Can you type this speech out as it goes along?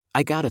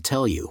I gotta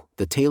tell you,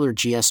 the Taylor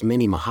GS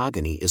Mini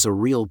Mahogany is a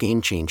real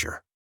game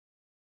changer.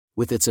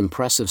 With its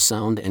impressive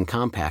sound and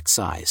compact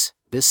size,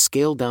 this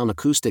scaled-down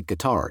acoustic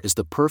guitar is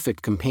the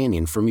perfect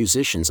companion for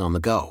musicians on the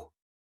go.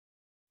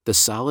 The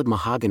solid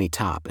mahogany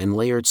top and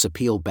layered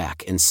sapele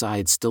back and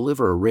sides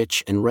deliver a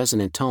rich and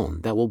resonant tone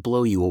that will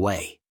blow you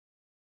away.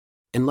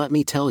 And let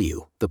me tell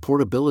you, the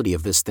portability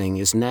of this thing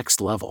is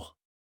next level.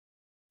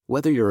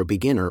 Whether you're a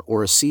beginner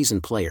or a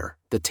seasoned player,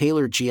 the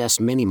Taylor GS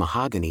Mini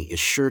Mahogany is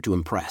sure to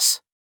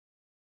impress.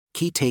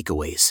 Key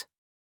takeaways.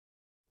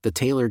 The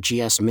Taylor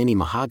GS Mini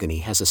Mahogany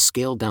has a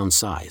scaled-down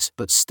size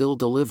but still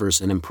delivers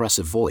an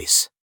impressive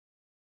voice.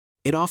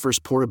 It offers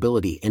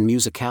portability and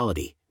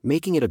musicality,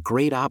 making it a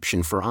great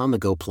option for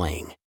on-the-go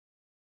playing.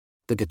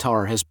 The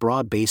guitar has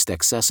broad-based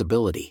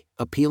accessibility,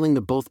 appealing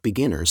to both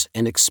beginners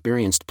and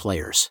experienced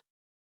players.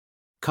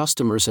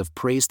 Customers have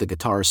praised the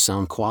guitar's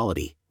sound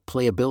quality,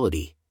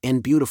 playability,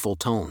 and beautiful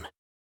tone.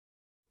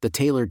 The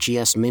Taylor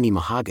GS Mini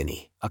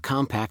Mahogany, a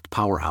compact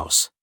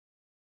powerhouse.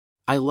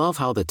 I love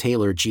how the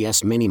Taylor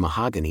GS Mini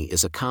Mahogany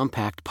is a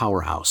compact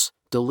powerhouse,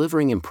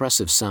 delivering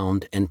impressive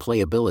sound and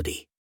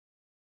playability.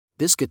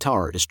 This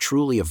guitar is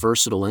truly a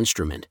versatile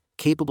instrument,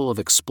 capable of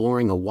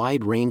exploring a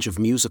wide range of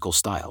musical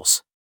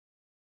styles.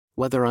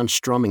 Whether on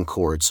strumming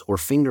chords or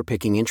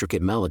fingerpicking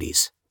intricate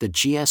melodies, the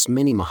GS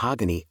Mini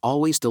Mahogany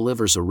always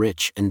delivers a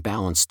rich and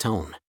balanced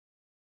tone.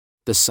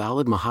 The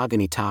solid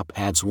mahogany top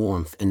adds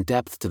warmth and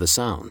depth to the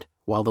sound,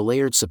 while the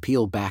layered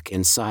sapele back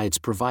and sides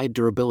provide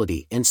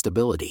durability and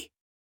stability.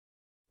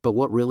 But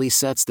what really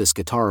sets this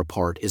guitar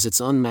apart is its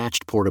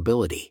unmatched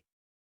portability.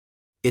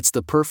 It's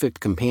the perfect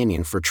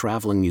companion for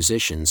traveling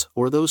musicians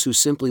or those who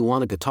simply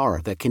want a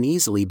guitar that can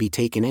easily be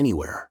taken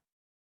anywhere.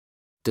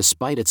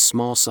 Despite its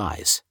small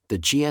size, the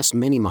GS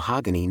Mini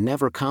Mahogany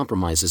never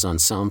compromises on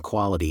sound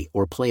quality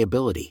or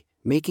playability,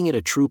 making it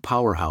a true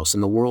powerhouse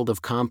in the world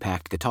of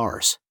compact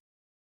guitars.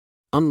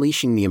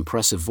 Unleashing the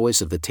impressive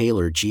voice of the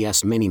Taylor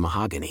GS Mini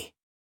Mahogany.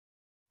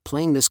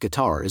 Playing this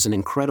guitar is an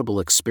incredible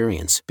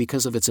experience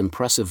because of its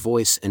impressive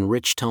voice and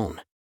rich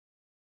tone.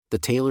 The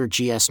Taylor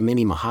GS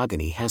Mini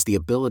Mahogany has the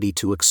ability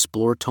to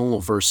explore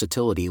tonal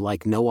versatility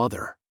like no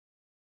other.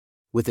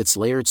 With its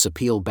layered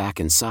sapele back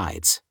and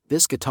sides,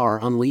 this guitar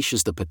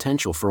unleashes the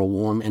potential for a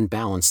warm and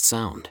balanced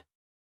sound.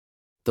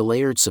 The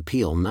layered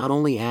sapele not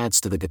only adds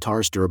to the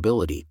guitar's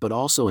durability but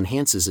also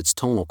enhances its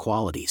tonal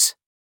qualities.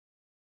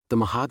 The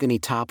mahogany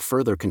top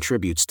further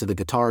contributes to the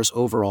guitar's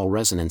overall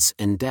resonance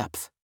and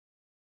depth.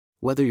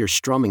 Whether you're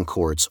strumming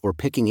chords or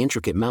picking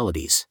intricate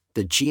melodies,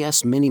 the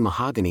GS Mini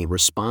Mahogany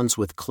responds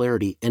with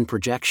clarity and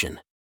projection.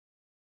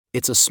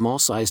 It's a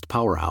small-sized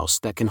powerhouse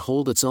that can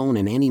hold its own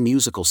in any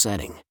musical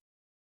setting.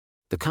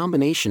 The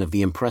combination of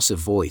the impressive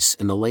voice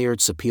and the layered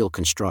sapele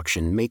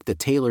construction make the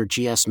Taylor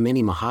GS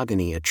Mini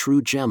Mahogany a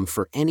true gem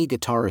for any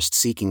guitarist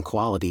seeking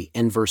quality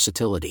and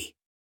versatility.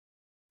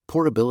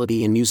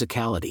 Portability and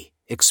musicality.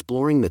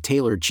 Exploring the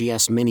Taylor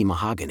GS Mini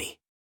Mahogany.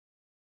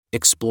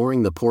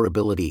 Exploring the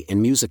portability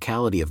and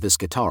musicality of this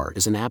guitar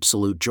is an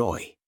absolute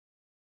joy.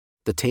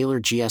 The Taylor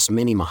GS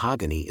Mini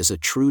Mahogany is a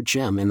true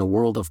gem in the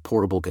world of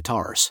portable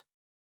guitars.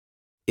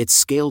 Its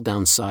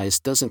scaled-down size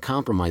doesn't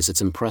compromise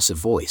its impressive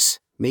voice,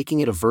 making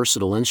it a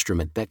versatile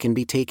instrument that can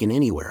be taken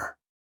anywhere.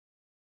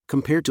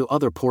 Compared to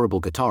other portable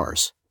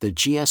guitars, the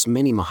GS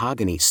Mini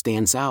Mahogany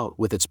stands out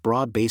with its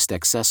broad-based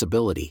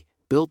accessibility,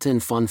 built-in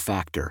fun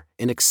factor,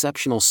 and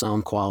exceptional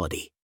sound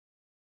quality.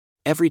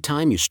 Every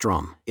time you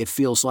strum, it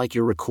feels like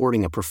you're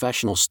recording a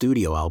professional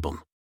studio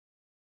album.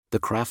 The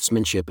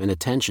craftsmanship and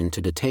attention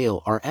to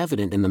detail are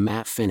evident in the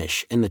matte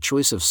finish and the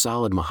choice of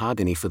solid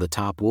mahogany for the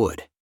top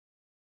wood.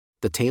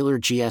 The Taylor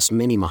GS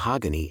Mini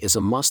Mahogany is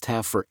a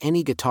must-have for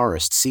any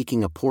guitarist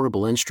seeking a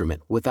portable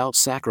instrument without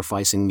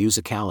sacrificing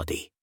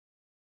musicality.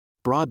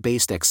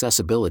 Broad-based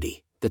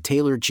accessibility. The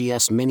Taylor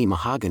GS Mini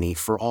Mahogany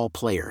for all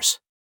players.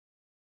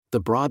 The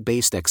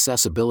broad-based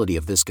accessibility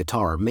of this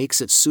guitar makes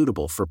it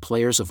suitable for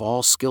players of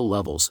all skill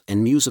levels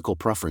and musical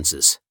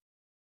preferences.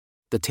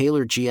 The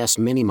Taylor GS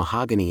Mini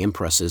Mahogany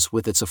impresses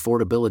with its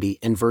affordability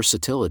and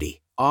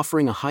versatility,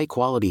 offering a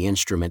high-quality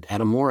instrument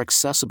at a more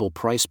accessible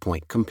price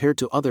point compared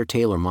to other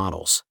Taylor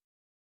models.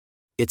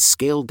 Its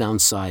scaled-down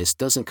size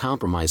doesn't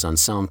compromise on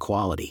sound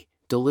quality,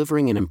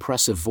 delivering an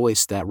impressive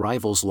voice that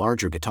rivals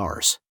larger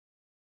guitars.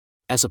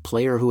 As a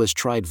player who has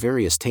tried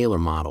various Taylor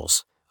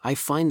models, I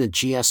find the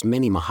GS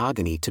Mini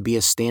Mahogany to be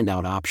a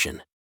standout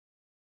option.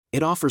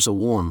 It offers a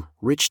warm,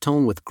 rich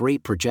tone with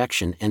great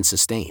projection and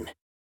sustain.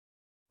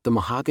 The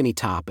mahogany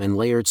top and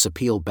layered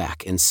sapele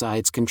back and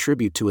sides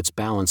contribute to its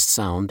balanced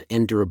sound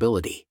and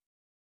durability.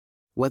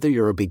 Whether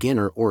you're a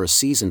beginner or a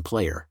seasoned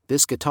player,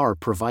 this guitar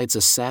provides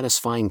a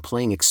satisfying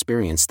playing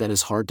experience that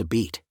is hard to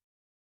beat.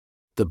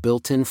 The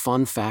built-in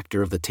fun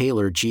factor of the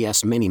Taylor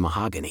GS Mini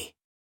Mahogany.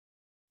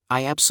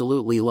 I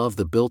absolutely love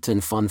the built-in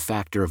fun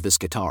factor of this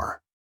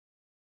guitar.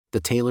 The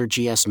Taylor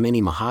GS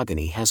Mini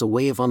Mahogany has a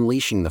way of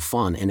unleashing the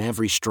fun in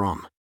every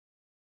strum.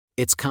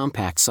 Its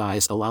compact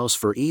size allows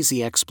for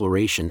easy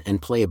exploration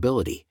and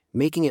playability,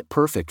 making it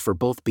perfect for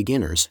both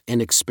beginners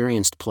and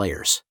experienced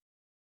players.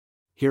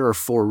 Here are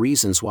 4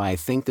 reasons why I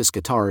think this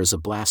guitar is a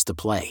blast to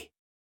play.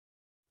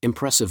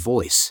 Impressive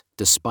voice.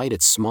 Despite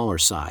its smaller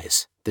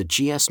size, the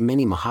GS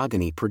Mini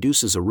Mahogany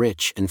produces a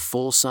rich and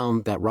full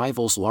sound that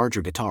rivals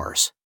larger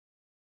guitars.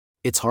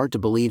 It's hard to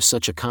believe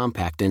such a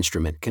compact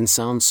instrument can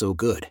sound so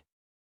good.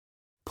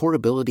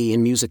 Portability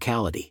and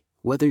musicality.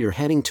 Whether you're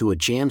heading to a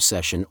jam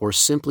session or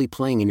simply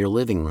playing in your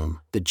living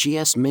room, the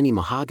GS Mini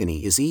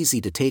Mahogany is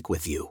easy to take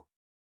with you.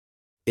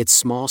 Its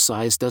small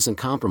size doesn't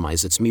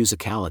compromise its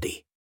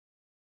musicality.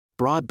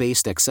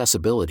 Broad-based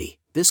accessibility.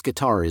 This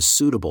guitar is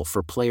suitable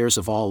for players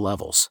of all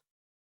levels.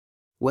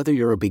 Whether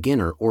you're a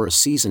beginner or a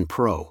seasoned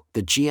pro,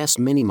 the GS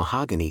Mini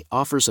Mahogany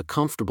offers a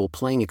comfortable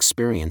playing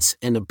experience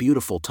and a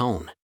beautiful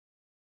tone.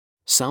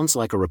 Sounds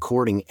like a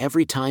recording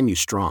every time you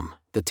strum.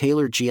 The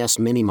Taylor GS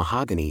Mini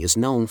Mahogany is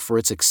known for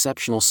its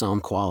exceptional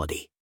sound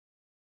quality.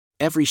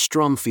 Every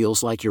strum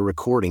feels like you're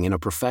recording in a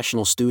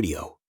professional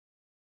studio.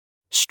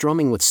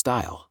 Strumming with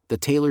style. The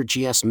Taylor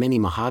GS Mini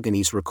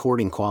Mahogany's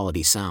recording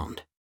quality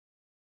sound.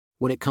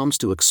 When it comes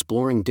to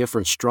exploring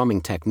different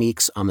strumming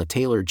techniques on the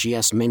Taylor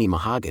GS Mini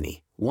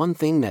Mahogany, one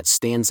thing that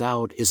stands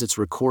out is its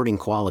recording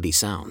quality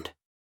sound.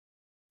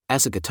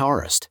 As a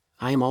guitarist,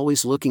 I am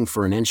always looking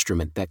for an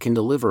instrument that can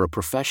deliver a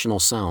professional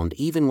sound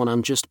even when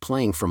I'm just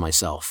playing for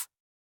myself.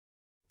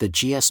 The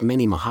GS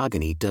Mini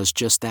Mahogany does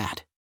just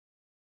that.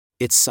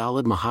 Its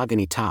solid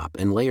mahogany top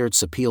and layered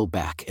sapele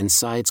back and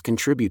sides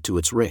contribute to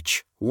its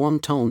rich, warm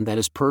tone that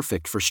is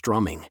perfect for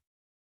strumming.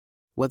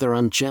 Whether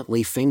I'm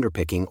gently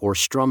fingerpicking or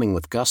strumming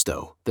with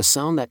gusto, the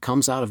sound that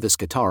comes out of this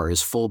guitar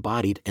is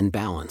full-bodied and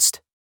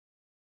balanced.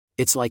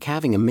 It's like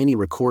having a mini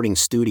recording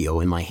studio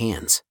in my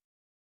hands.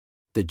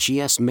 The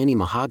GS Mini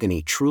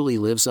Mahogany truly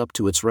lives up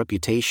to its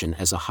reputation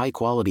as a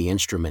high-quality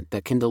instrument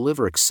that can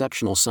deliver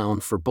exceptional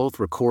sound for both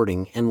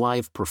recording and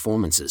live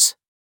performances.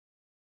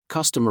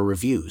 Customer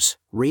reviews,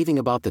 raving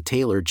about the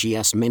Taylor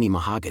GS Mini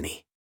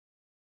Mahogany.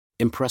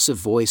 Impressive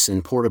voice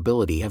and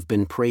portability have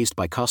been praised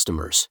by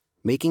customers,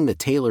 making the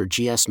Taylor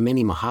GS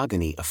Mini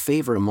Mahogany a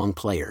favorite among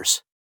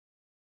players.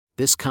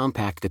 This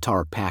compact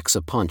guitar packs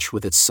a punch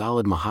with its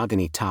solid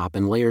mahogany top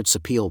and layered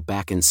sapele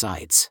back and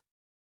sides.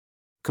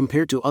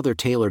 Compared to other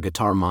Taylor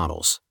guitar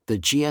models, the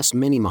GS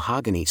Mini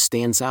Mahogany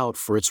stands out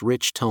for its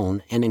rich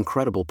tone and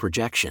incredible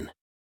projection.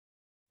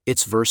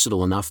 It's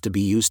versatile enough to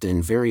be used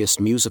in various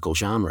musical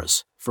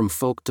genres, from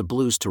folk to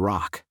blues to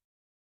rock.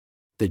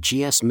 The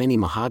GS Mini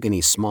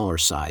Mahogany's smaller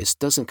size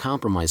doesn't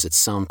compromise its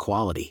sound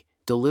quality,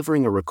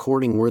 delivering a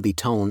recording-worthy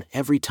tone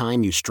every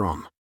time you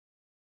strum.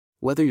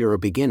 Whether you're a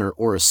beginner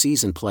or a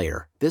seasoned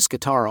player, this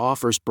guitar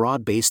offers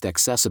broad-based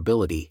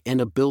accessibility and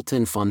a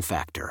built-in fun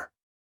factor.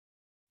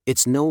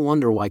 It's no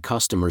wonder why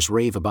customers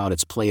rave about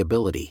its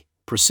playability,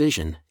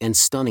 precision, and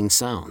stunning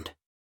sound.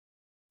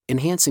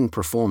 Enhancing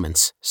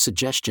performance,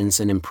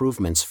 suggestions and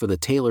improvements for the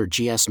Taylor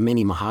GS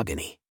Mini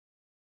Mahogany.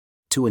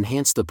 To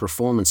enhance the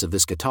performance of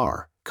this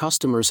guitar,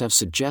 customers have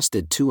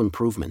suggested 2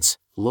 improvements: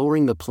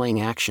 lowering the playing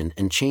action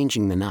and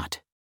changing the nut.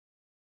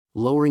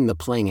 Lowering the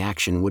playing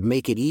action would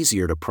make it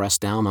easier to press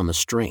down on the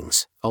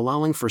strings,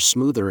 allowing for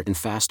smoother and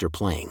faster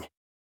playing.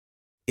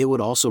 It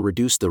would also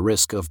reduce the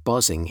risk of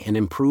buzzing and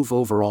improve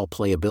overall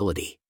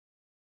playability.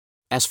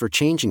 As for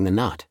changing the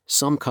nut,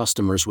 some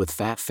customers with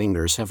fat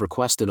fingers have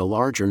requested a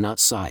larger nut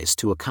size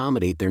to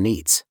accommodate their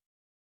needs.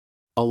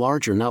 A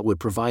larger nut would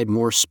provide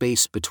more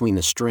space between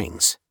the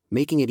strings,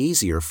 making it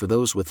easier for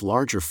those with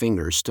larger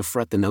fingers to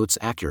fret the notes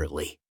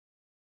accurately.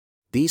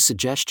 These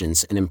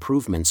suggestions and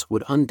improvements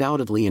would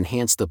undoubtedly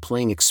enhance the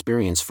playing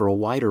experience for a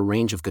wider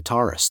range of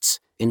guitarists,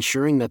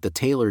 ensuring that the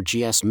Taylor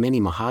GS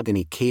Mini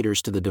Mahogany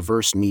caters to the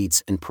diverse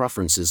needs and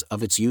preferences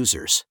of its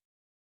users.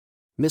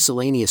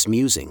 Miscellaneous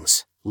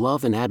musings,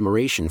 love and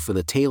admiration for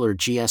the Taylor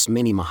GS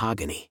Mini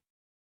Mahogany.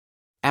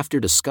 After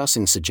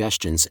discussing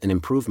suggestions and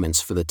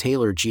improvements for the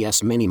Taylor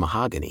GS Mini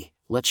Mahogany,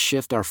 let's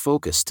shift our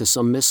focus to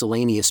some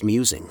miscellaneous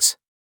musings.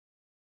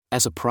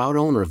 As a proud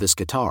owner of this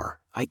guitar,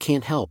 I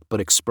can't help but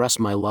express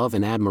my love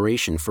and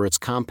admiration for its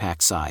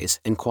compact size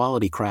and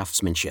quality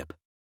craftsmanship.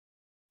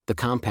 The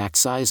compact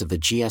size of the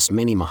GS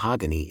Mini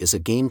Mahogany is a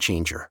game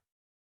changer.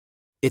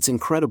 It's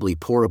incredibly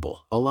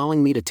portable,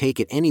 allowing me to take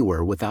it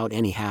anywhere without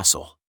any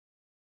hassle.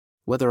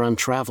 Whether I'm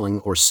traveling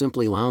or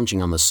simply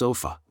lounging on the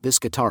sofa, this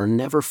guitar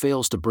never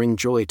fails to bring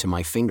joy to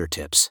my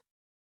fingertips.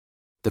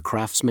 The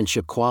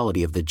craftsmanship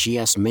quality of the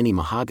GS Mini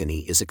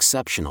Mahogany is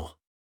exceptional.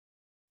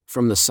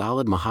 From the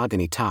solid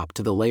mahogany top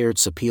to the layered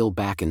sapele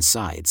back and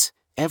sides,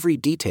 every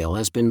detail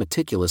has been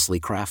meticulously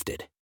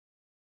crafted.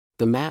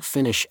 The matte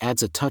finish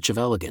adds a touch of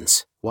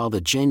elegance, while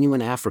the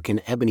genuine African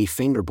ebony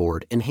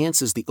fingerboard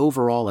enhances the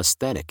overall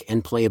aesthetic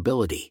and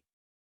playability.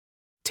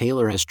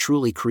 Taylor has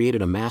truly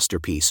created a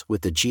masterpiece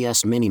with the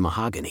GS Mini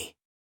Mahogany.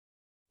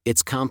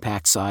 Its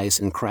compact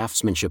size and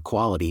craftsmanship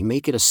quality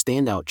make it a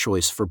standout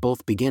choice for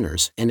both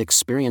beginners and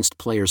experienced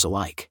players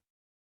alike.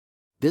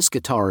 This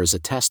guitar is a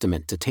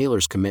testament to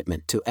Taylor's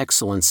commitment to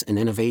excellence and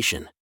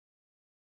innovation.